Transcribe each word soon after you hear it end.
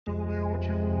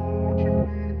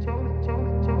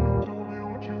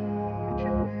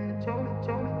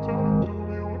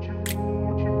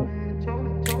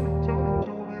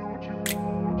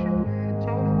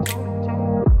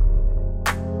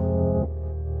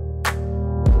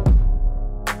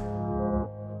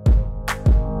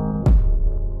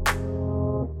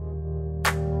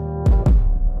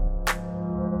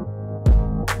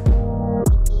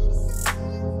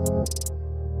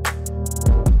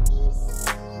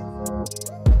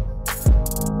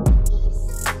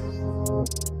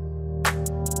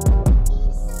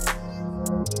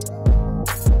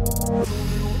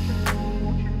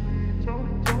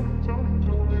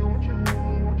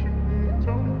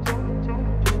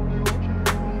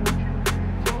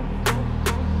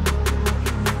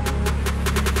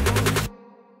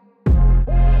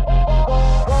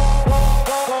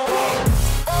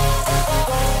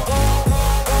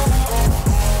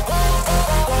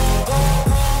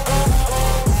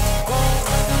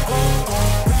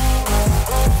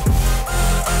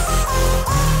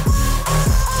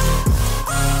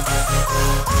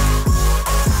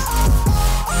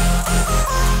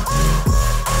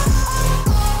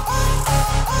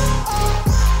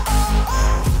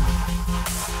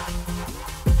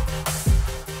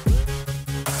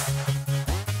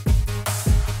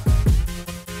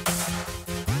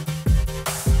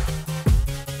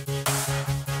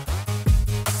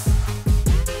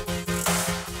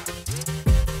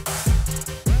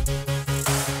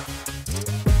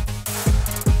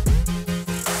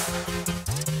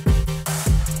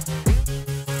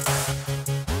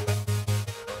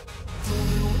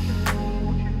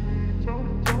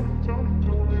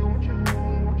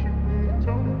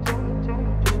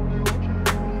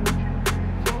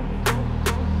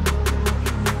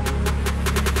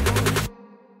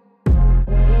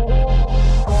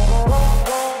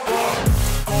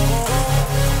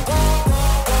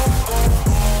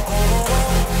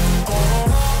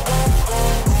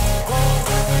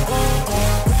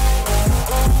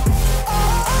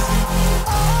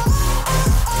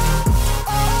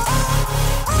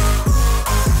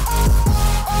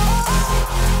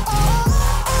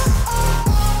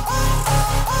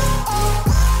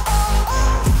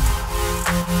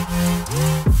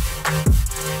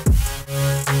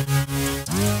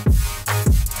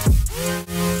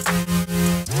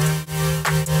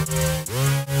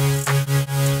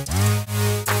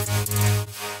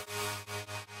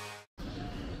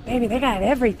Baby, they got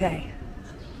everything.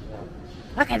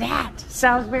 Look at that.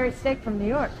 Salisbury steak from New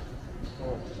York.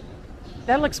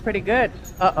 That looks pretty good.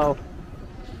 Uh-oh.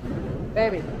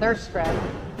 Baby, thirst trap.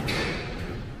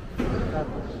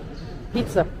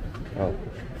 Pizza. Oh.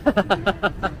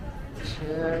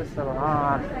 Cheers.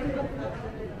 Sarap.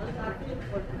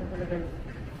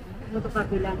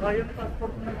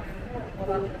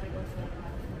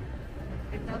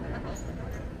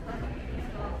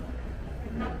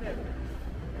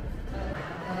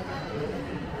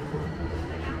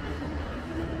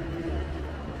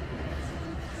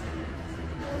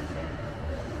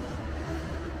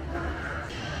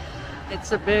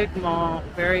 It's a big mall,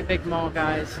 very big mall,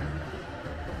 guys.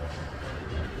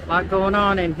 A lot going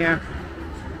on in here.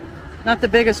 Not the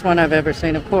biggest one I've ever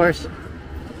seen, of course,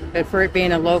 but for it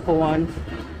being a local one,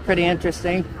 pretty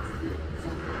interesting.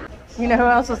 You know who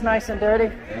else is nice and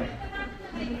dirty?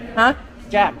 Huh?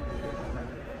 Jack.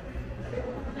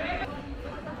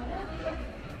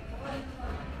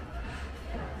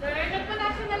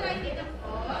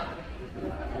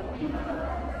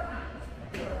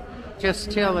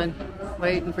 Just chilling,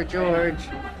 waiting for George.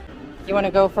 You want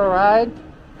to go for a ride?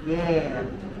 Yeah.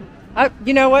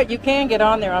 You know what? You can get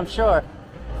on there, I'm sure.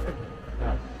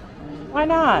 Why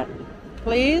not?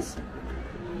 Please?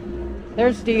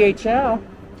 There's DHL.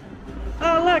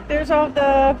 Oh, look, there's all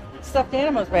the stuffed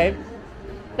animals, babe.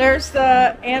 There's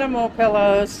the animal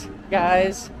pillows,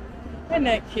 guys. Isn't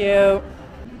that cute?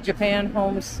 Japan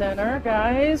Home Center,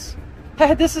 guys.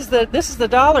 Hey, this is the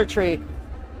Dollar Tree.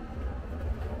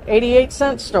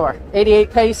 88-cent store, 88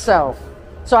 peso.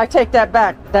 So I take that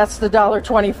back. That's the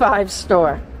 $1.25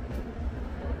 store.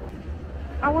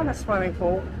 I want a swimming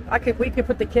pool. We could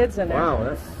put the kids in there.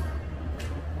 Wow,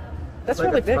 that's like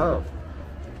really big. Tub.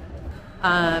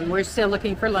 We're still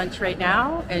looking for lunch right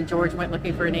now, and George went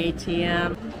looking for an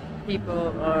ATM.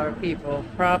 People are people.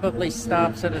 Probably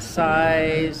stops at a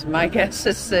size, my guess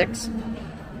is 6.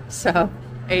 So,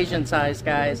 Asian size,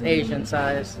 guys, Asian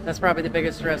size. That's probably the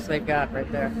biggest dress they've got right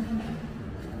there.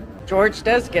 George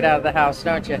does get out of the house,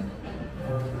 don't you?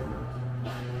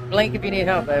 Blink if you need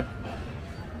help, babe.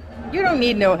 You don't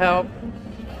need no help.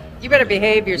 You better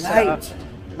behave yourself.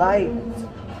 Light.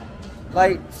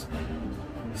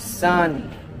 Sun.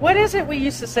 What is it we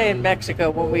used to say in Mexico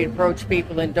when we approach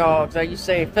people and dogs? I used to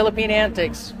say, Philippine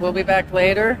Antics, we'll be back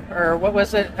later? Or what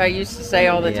was it I used to say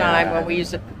all the time when we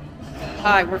used to...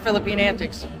 Hi, we're Philippine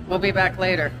Antics. We'll be back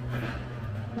later.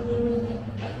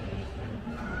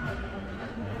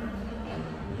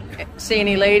 See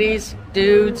any ladies?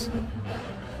 Dudes?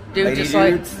 Dude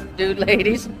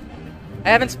ladies? I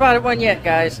haven't spotted one yet,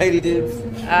 guys. Lady dudes.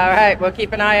 All right, we'll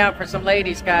keep an eye out for some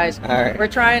ladies, guys. All right. We're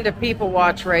trying to people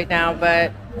watch right now,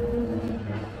 but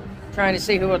trying to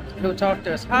see who will talk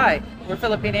to us. Hi, we're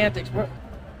Philippine Antics.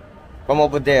 From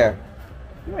over there.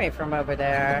 You ain't from over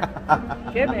there.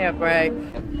 Give me a break.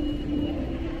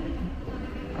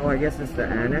 Oh, I guess it's the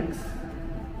annex.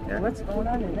 Yeah. What's going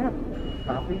on in there?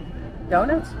 Coffee.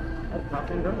 Donuts? Oh,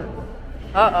 coffee and donuts.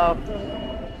 Uh-oh.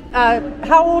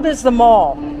 How old is the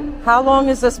mall? How long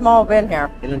has this mall been here?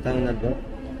 Ilang taon na to?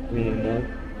 Minimum.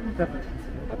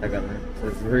 Matagal na. So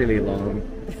it's really long.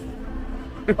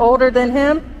 Older than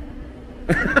him?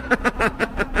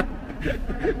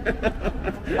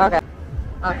 Okay.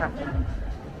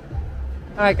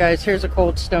 Alright guys, here's a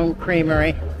Cold Stone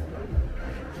Creamery.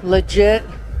 Legit.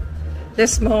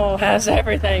 This mall has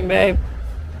everything, babe.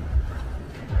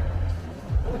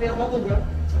 Do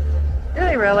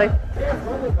they really?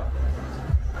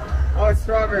 Oh, it's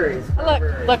strawberries.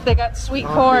 Look, they got sweet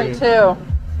corn too.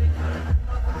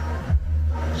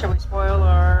 Shall we spoil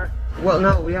our... Well,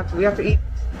 no, we have to eat.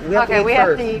 We have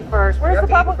to eat first. Where's the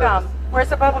bubble gum? Where's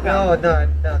the bubble gum?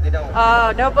 No, they don't.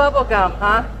 Oh, no bubble gum,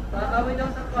 huh? We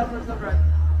don't have buffers already.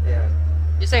 Yeah.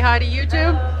 You say hi to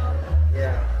YouTube?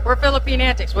 Yeah. We're Philippine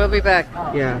Antics. We'll be back.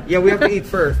 Yeah, we have to eat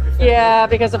first. Yeah,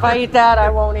 because if I eat that, I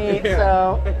won't eat.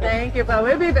 So, thank you, but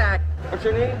we'll be back. What's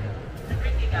your name?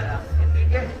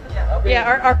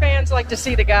 Yeah, our fans like to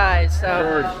see the guys. So,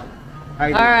 George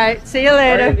Heidi. all right, see you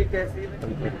later.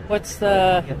 Heidi. What's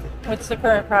the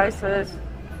current prices?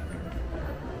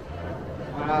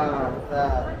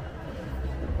 Wow,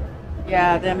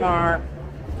 Yeah,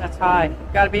 that's high.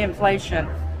 Got to be inflation.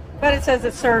 But it says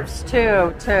it serves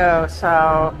two too.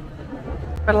 So,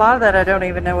 but a lot of that I don't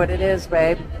even know what it is,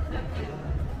 babe.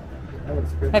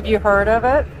 Have you heard of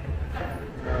it?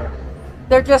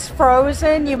 They're just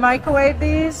frozen. You microwave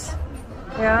these?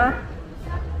 Yeah.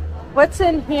 What's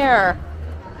in here?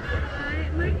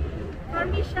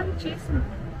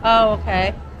 Oh,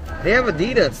 okay. They have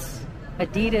Adidas.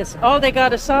 Adidas. Oh, they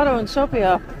got Asado and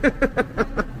Sopia.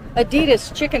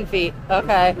 Adidas chicken feet.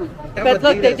 Okay. Yeah, But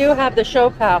look, they Adidas. do have the show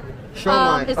pal.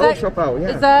 Shomai. Is Oh, that, shopao, yeah.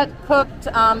 Is that cooked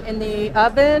in the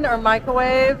oven or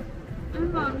microwave?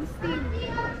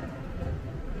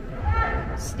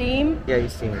 Steam? Yeah,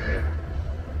 you've seen it. Yeah.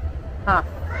 Huh.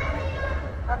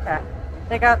 Okay.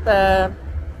 They got the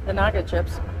nugget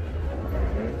chips.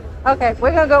 Okay,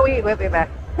 we're gonna go eat. We'll be back.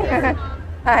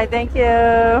 Hi, thank you.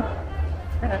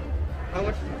 How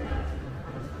much?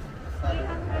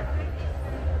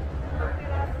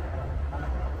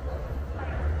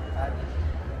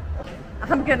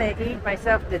 I'm gonna eat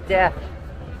myself to death.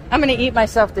 I'm gonna eat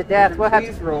myself to death. We'll have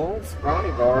Cheese rolls,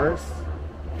 brownie bars,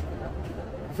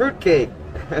 fruitcake.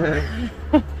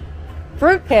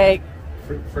 fruitcake.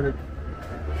 Fruit.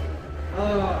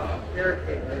 Oh, carrot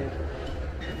cake, man.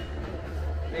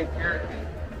 Big carrot cake.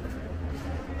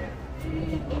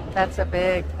 That's a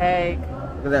big cake.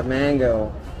 Look at that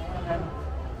mango.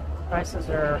 Prices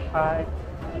are high.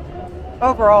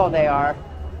 Overall, they are.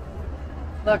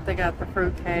 Look, they got the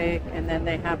fruit cake, and then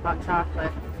they have hot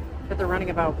chocolate. But they're running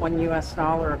about $1 US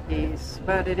a piece.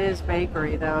 But it is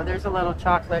bakery, though. There's a little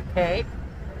chocolate cake.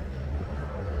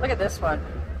 Look at this one.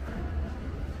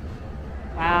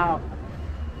 Wow.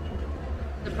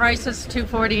 The price is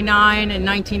 $249 and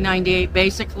 $19.98.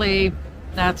 Basically,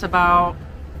 that's about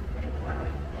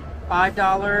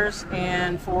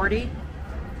 $5.40.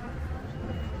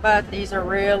 But these are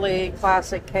really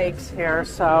classic cakes here,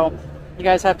 so you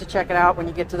guys have to check it out when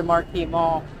you get to the Marquee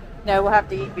Mall. No, we'll have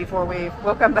to eat before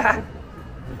we'll come back.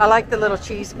 I like the little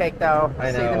cheesecake though.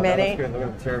 I know. See the mini? Look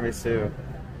at the tiramisu.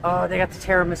 Oh, they got the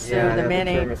tiramisu, Yeah, the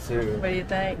mini. tiramisu. What do you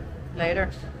think? Later?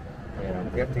 Yeah,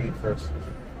 we have to eat first.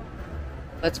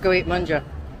 Let's go eat munja.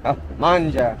 Oh,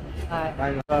 manja.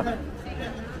 Hi.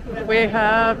 We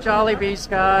have Jollibees,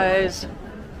 guys.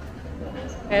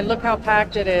 And look how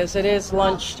packed it is. It is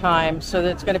lunchtime, so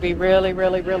it's going to be really,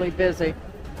 really, really busy.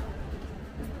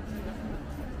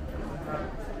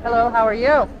 Hello, how are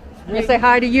you? You say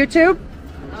hi to YouTube?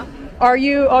 Are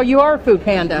you? Oh, you are a food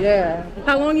panda. Yeah,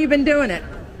 How long you been doing it?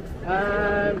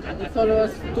 it's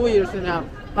almost 2 years now.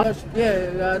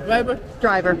 Yeah, driver.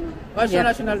 Driver. What's Yeah. your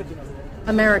nationality?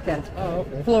 American. Oh,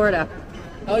 okay. Florida.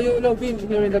 How you been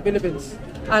here in the Philippines?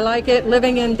 I like it.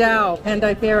 Living in Dau,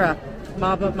 Mabalacat.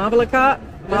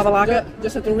 Mabalacat.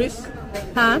 Just a tourist?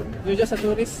 Huh? You're just a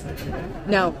tourist?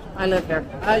 No, I live here.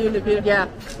 You live here? Yeah,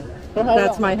 For how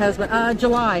that's long? my husband.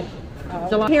 July.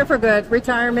 July. Here for good.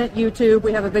 Retirement, YouTube.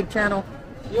 We have a big channel.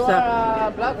 You So- are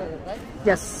a blogger, right?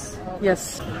 Yes.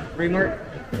 Yes. Remark.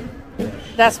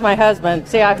 That's my husband.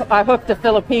 See, I hooked a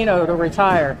Filipino to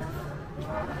retire.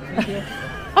 It's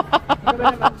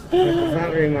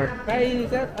not remark. Kay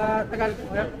sir, Tagalog.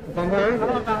 Pampang?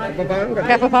 Pampang?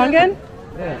 Kapapangan?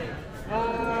 Yeah.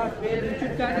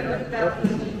 YouTube channel.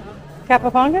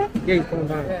 Kapapangan? Yeah,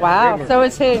 pampang. Wow. So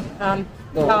is he.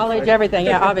 College, everything.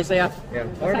 Yeah, obviously. Yeah. Yeah.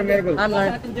 Order miracle. I'm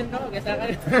learning. Natin dyan ka, guys.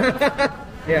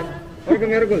 Yeah. Order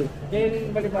miracle.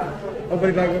 Gain baliba. Oh,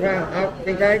 balibago ka.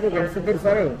 Tingkay ko kan super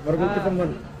saro. Maragul ko paman.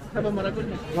 Sama maragol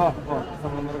niya. Oh,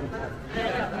 sama maragul.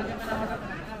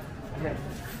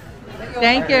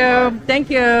 Thank you. Thank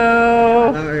you.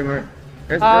 Not remark.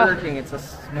 There's Uh, Burger King. It's a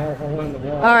small hole in the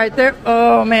wall. All right, there.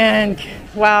 Oh man,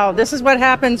 wow! This is what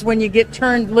happens when you get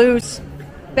turned loose,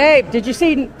 babe. Did you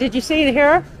see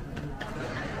here?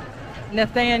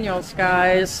 Nathaniel's,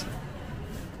 guys.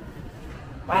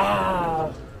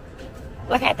 Wow!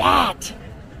 Look at that.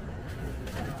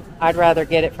 I'd rather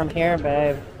get it from here,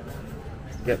 babe.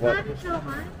 Get what?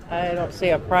 I don't see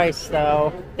a price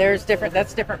though. There's different.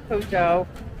 That's different puto,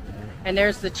 and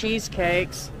there's the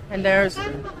cheesecakes, and there's.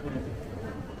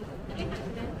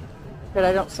 But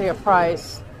I don't see a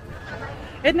price.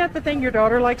 Isn't that the thing your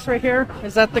daughter likes right here?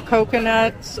 Is that the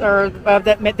coconuts or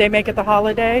that they make at the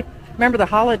holiday? Remember the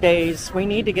holidays? We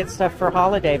need to get stuff for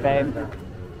holiday, babe.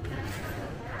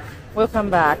 We'll come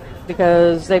back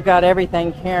because they've got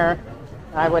everything here.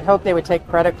 I would hope they would take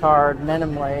credit card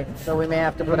minimally, so we may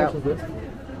have to put out.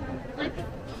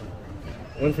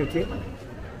 150? This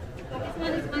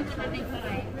one is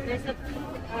 175. There's a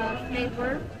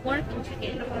flavor, pork and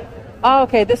chicken. Oh,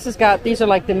 okay. These are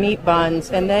like the meat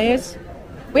buns, and these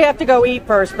we have to go eat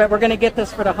first, but we're going to get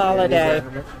this for the holiday.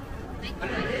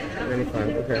 95.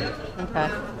 Okay. Okay.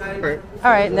 All right.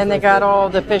 All right, and then they got all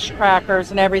the fish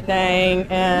crackers and everything.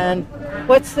 And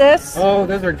what's this? Oh,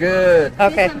 those are good.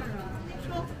 Okay.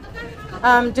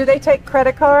 Do they take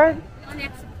credit card?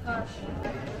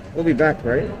 We'll be back,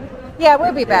 right? Yeah,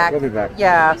 we'll be back. we'll be back.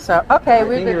 Yeah, so, okay,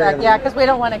 we'll think be we're back. gonna- Yeah, because we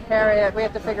don't want to carry it. We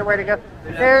have to figure where to go.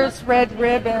 There's Red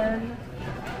Ribbon.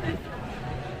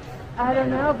 I don't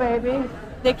know, baby.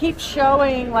 They keep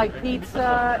showing like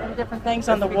pizza and different things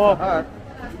on the wall.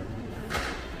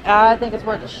 I think it's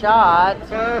worth a shot.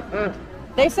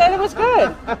 They said it was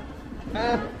good.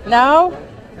 No?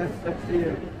 That's up to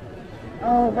you.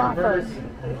 Oh, waffles.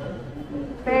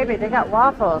 Baby, they got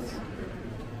waffles.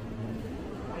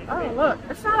 Oh, look.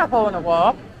 It's not a hole in the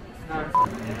wall.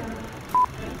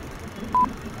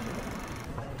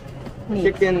 Meat.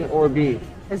 Chicken or beef?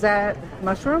 Is that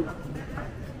mushroom?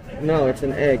 No, it's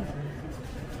an egg.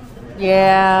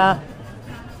 Yeah.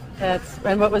 That's.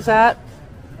 And what was that?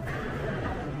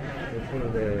 It's one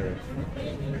of the...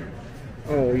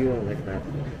 Oh, you won't like that.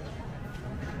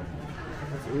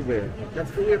 That's ube.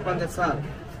 That's ube pandesal.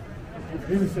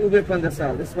 This is ube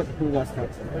pandesal. This is what the was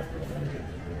talks about.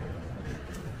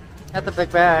 That's a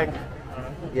big bag.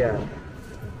 Yeah.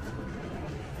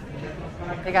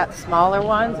 They got smaller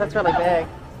ones. That's really big.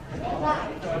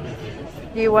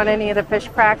 Do you want any of the fish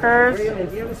crackers? Do you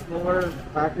have a smaller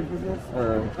package of this?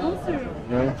 Also,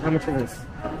 No? How much is this?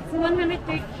 it's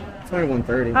 130. It's only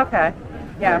 130. Okay.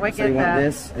 Yeah, we So get you that. want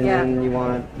this, and yeah. then you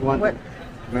want What?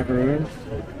 macaroons?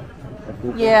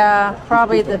 Yeah,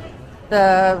 probably the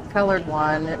colored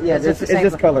one. Yeah, Is it it's the same-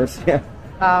 just colors. Yeah.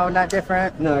 Oh, not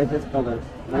different. No, it's just colors.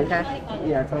 Okay.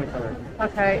 Yeah, it's only colors.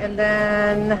 Okay, and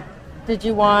then did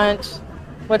you want?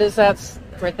 What is that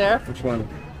right there? Which one?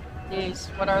 These.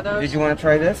 What are those? Did you want to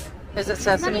try this? Is it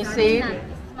sesame seed?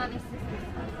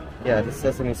 Yeah, the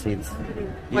sesame seeds.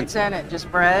 What's in it? Just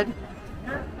bread?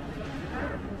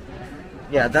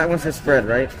 Yeah, that one's just bread,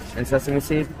 right? And sesame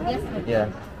seed? Yeah.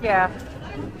 Yeah.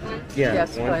 Yeah.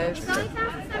 Yes, one. please.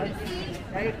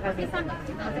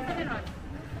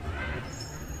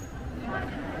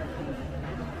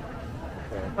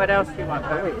 What else do you want?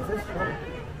 Oh, wait, is this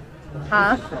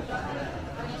Huh?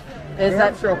 Is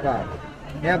that that chocolate?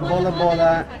 Yeah, bola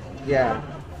bola. Yeah.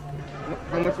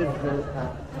 How much is this?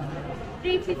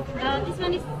 350. This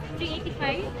one is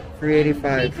 385.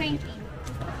 385. 320.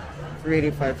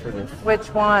 385 for this. which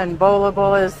one? Bola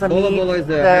bola is the Bola meat. bola is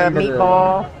the hamburger.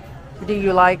 meatball. Do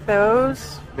you like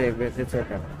those? Babe, it's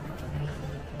okay.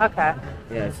 Okay.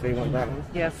 Yeah, so you want that one?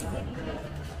 Yes.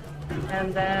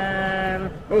 And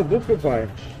then Oh, buko pie.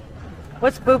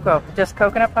 what's buko? Just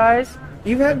coconut pies?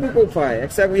 You've had buko pie,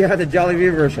 except we had the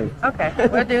Jollibee version. Okay,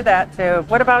 we'll do that too.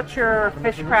 What about your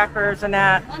fish crackers and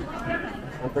that?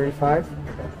 135.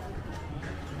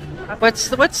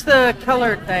 What's the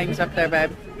colored things up there,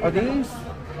 babe? Oh,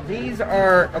 these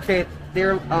are okay.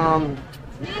 They're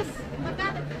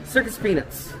circus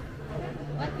peanuts.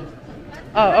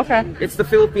 Oh, okay. It's the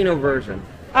Filipino version.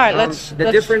 All right, let's.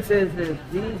 The difference is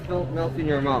these don't melt in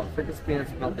your mouth. Circus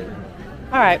peanuts melt in your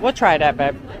mouth. All right, we'll try that,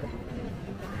 babe.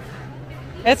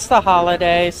 It's the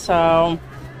holiday, so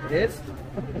It is.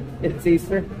 It's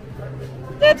Easter.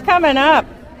 it's coming up.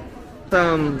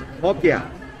 Hopia.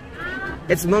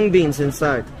 It's mung beans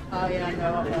inside. Oh yeah, I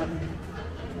know.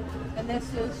 And this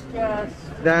is just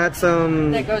That's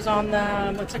that goes on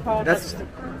the what's it called? That's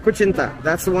kuchinta.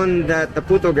 That's the one that the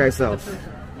puto guy sells.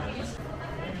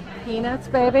 peanuts,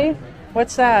 baby.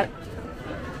 What's that?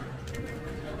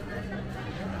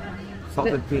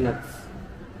 Salted peanuts.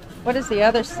 What is the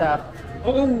other stuff?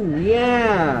 Oh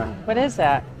yeah. What is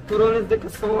that? Coronas de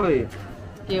casoy.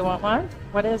 Do you want one?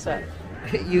 What is it?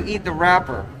 You eat the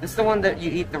wrapper. This is the one that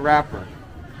you eat the wrapper.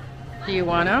 Do you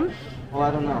want them? Well,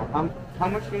 I don't know. How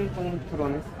much do you think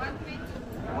coronas?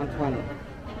 120.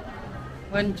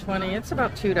 120. It's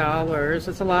about $2.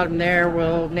 It's a lot of them there.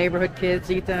 Will neighborhood kids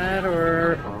eat that,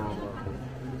 or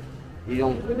You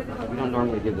don't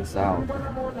normally give this out.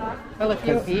 well, if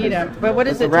you eat them? But what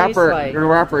does The it wrapper, taste like? the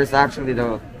wrapper is actually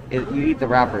you eat the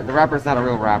wrapper. The wrapper is not a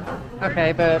real wrapper.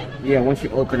 Okay, but Yeah, once you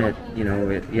open it, you know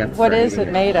you have to what start is eating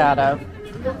it made out of?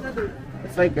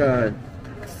 It's like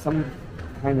some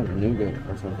kind of nougat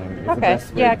or something. It's the Okay,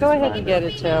 best way yeah, to go ahead and describe get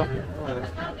it too.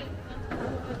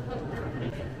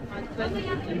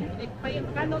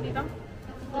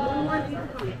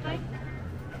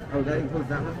 Oh, that includes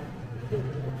that one?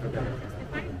 Okay.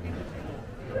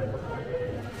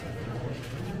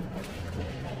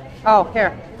 Oh, here.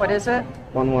 What is it?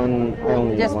 I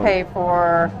only Just want. pay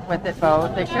for with it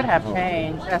both. They should have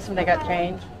change. Ask them they got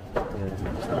change.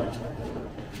 Yeah.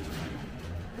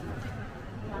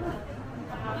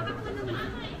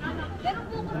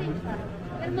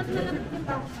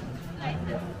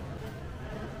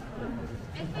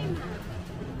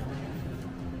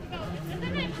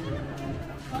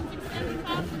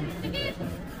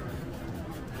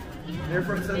 They're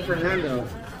from San Fernando.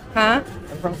 Huh?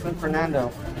 They're from San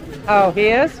Fernando. Oh, he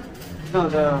is? No,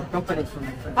 the company's from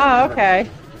San Oh, Fernando. okay.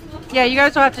 Yeah, you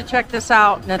guys will have to check this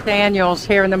out. Nathaniel's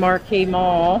here in the Marquee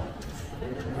Mall.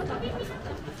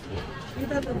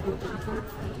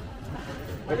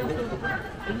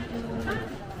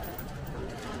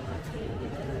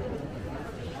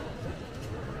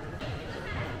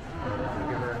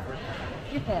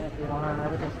 You can if you want. I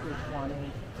would just do 20.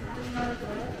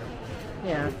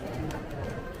 Yeah.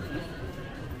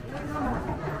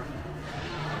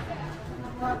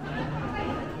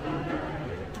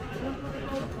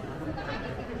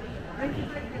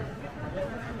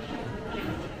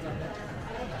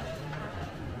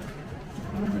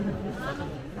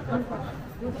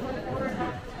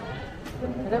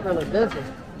 They're really busy.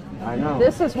 I know.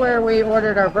 This is where we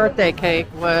ordered our birthday cake,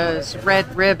 was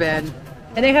Red Ribbon.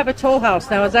 And they have a Toll House.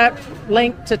 Now, is that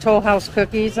linked to Toll House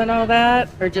cookies and all that?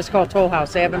 Or just called Toll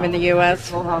House? They have them in the U.S.?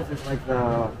 Toll House is like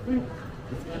the...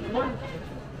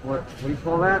 What do you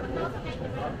call that?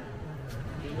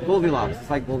 Goldilocks. It's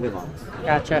like Goldilocks.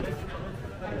 Gotcha.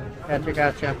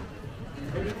 Gotcha.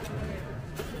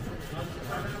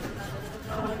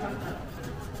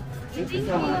 Thank you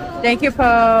so much. Thank you,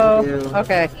 Po. Thank you.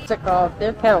 Okay. What's it called?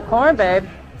 They're kettle corn, babe.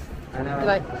 I know. You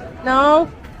like,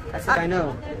 no? I said I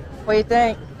know. What do you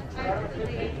think?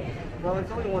 Well,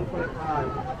 it's only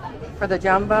 125. For the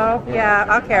jumbo? Yeah,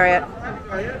 I'll carry it.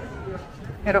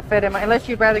 It'll fit in my, unless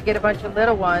you'd rather get a bunch of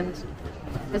little ones.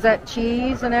 Is that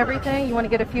cheese and everything? You want to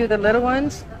get a few of the little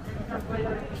ones?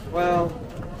 Well,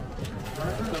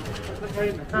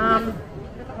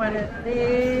 One of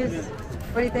these.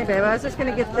 What do you think, babe? I was just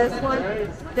gonna get this one.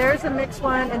 There's a mixed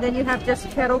one, and then you have just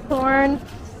kettle corn.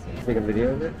 take a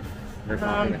video of it. They're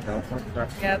popping it now.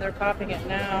 Yeah, they're popping it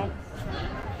now.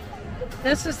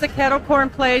 This is the kettle corn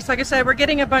place. Like I said, we're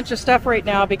getting a bunch of stuff right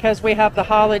now because we have the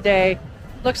holiday.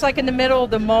 Looks like in the middle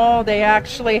of the mall, they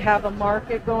actually have a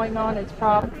market going on. It's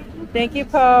Thank you,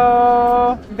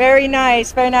 Po. Very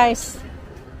nice, very nice.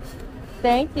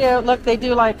 Thank you. Look, they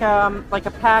do like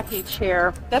a package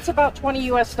here. That's about $20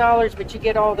 US, but you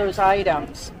get all those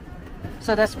items.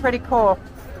 So that's pretty cool.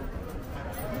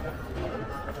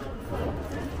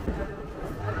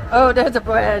 Oh, there's a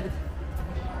bread.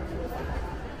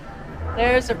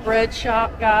 There's a bread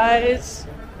shop, guys.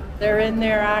 They're in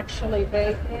there actually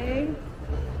baking.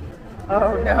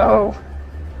 Oh no.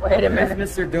 Wait a minute.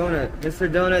 There's Mr. Donut. Mr.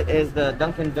 Donut is the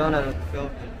Dunkin' Donut of the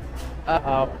Philippines.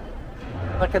 Uh-oh.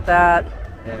 Look at that.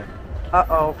 Yeah.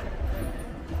 Uh-oh.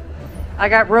 I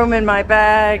got room in my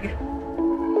bag.